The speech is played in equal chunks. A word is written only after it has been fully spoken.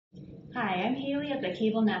Hi, I'm Haley at the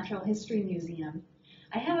Cable Natural History Museum.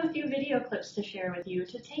 I have a few video clips to share with you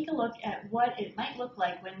to take a look at what it might look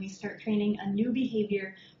like when we start training a new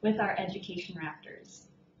behavior with our education raptors.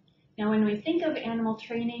 Now, when we think of animal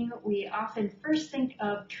training, we often first think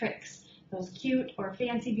of tricks, those cute or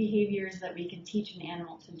fancy behaviors that we can teach an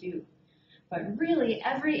animal to do. But really,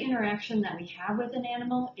 every interaction that we have with an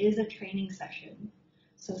animal is a training session.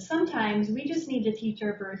 So sometimes we just need to teach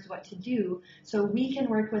our birds what to do so we can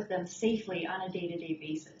work with them safely on a day-to-day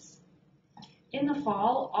basis. In the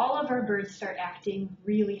fall, all of our birds start acting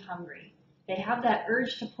really hungry. They have that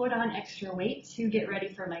urge to put on extra weight to get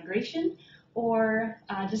ready for migration or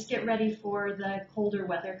just get ready for the colder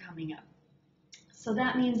weather coming up. So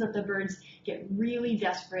that means that the birds get really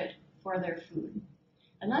desperate for their food.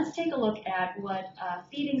 And let's take a look at what a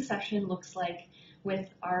feeding session looks like with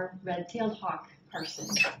our red-tailed hawk, Carson.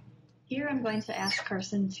 Here I'm going to ask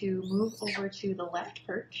Carson to move over to the left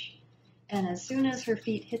perch, and as soon as her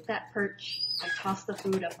feet hit that perch, I toss the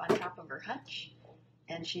food up on top of her hutch,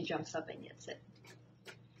 and she jumps up and gets it.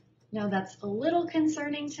 Now that's a little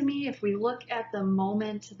concerning to me if we look at the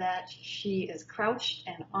moment that she is crouched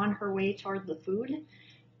and on her way toward the food.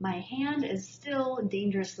 My hand is still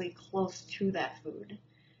dangerously close to that food.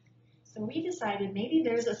 So we decided maybe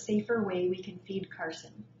there's a safer way we can feed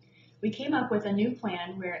Carson. We came up with a new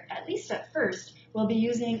plan where, at least at first, we'll be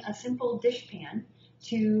using a simple dishpan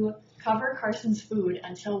to cover Carson's food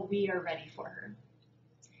until we are ready for her.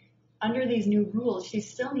 Under these new rules, she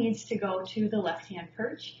still needs to go to the left-hand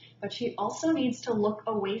perch, but she also needs to look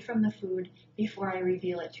away from the food before I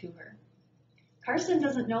reveal it to her. Carson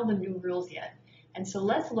doesn't know the new rules yet, and so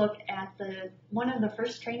let's look at one of the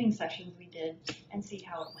first training sessions we did and see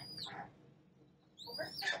how it went.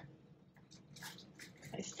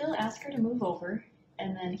 I still ask her to move over,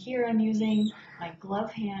 and then here I'm using my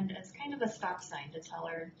glove hand as kind of a stop sign to tell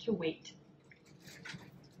her to wait.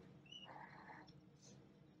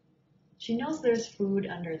 She knows there's food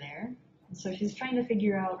under there, and so she's trying to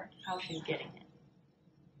figure out how she's getting it.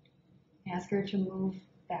 I ask her to move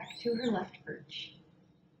back to her left perch.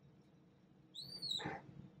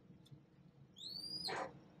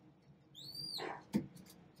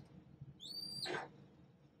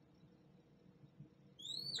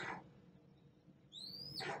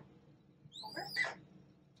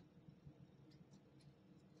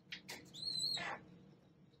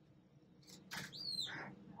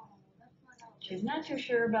 She's not too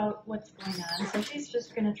sure about what's going on, so she's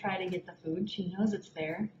just going to try to get the food. She knows it's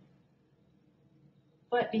there.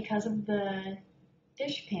 But because of the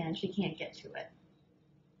dishpan, she can't get to it.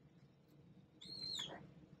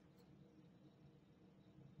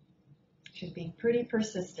 She's being pretty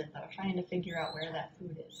persistent, though, trying to figure out where that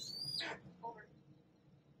food is.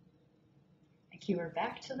 I cue her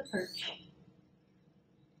back to the perch.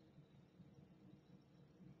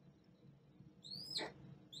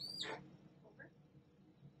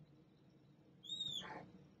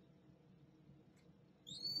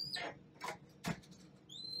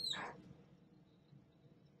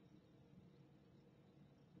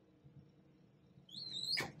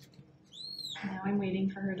 Now I'm waiting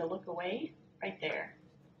for her to look away, right there,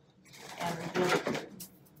 and reveal the food.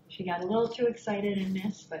 She got a little too excited and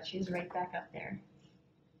missed, but she's right back up there.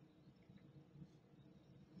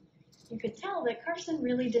 You could tell that Carson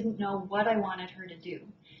really didn't know what I wanted her to do.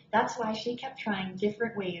 That's why she kept trying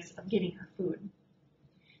different ways of getting her food.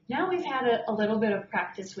 Now we've had a little bit of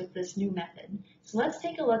practice with this new method, so let's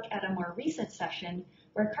take a look at a more recent session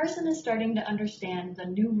where Carson is starting to understand the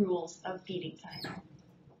new rules of feeding time.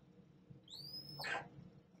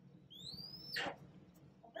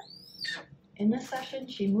 In this session,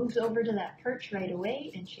 she moves over to that perch right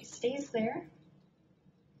away and she stays there.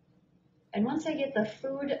 And once I get the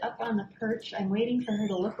food up on the perch, I'm waiting for her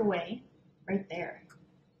to look away, right there,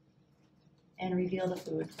 and reveal the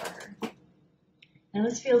food for her. Now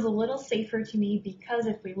this feels a little safer to me because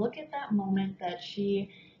if we look at that moment that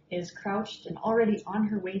she is crouched and already on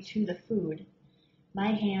her way to the food,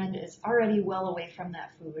 my hand is already well away from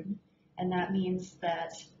that food, and that means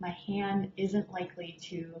that my hand isn't likely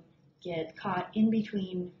to get caught in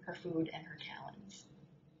between her food and her talon.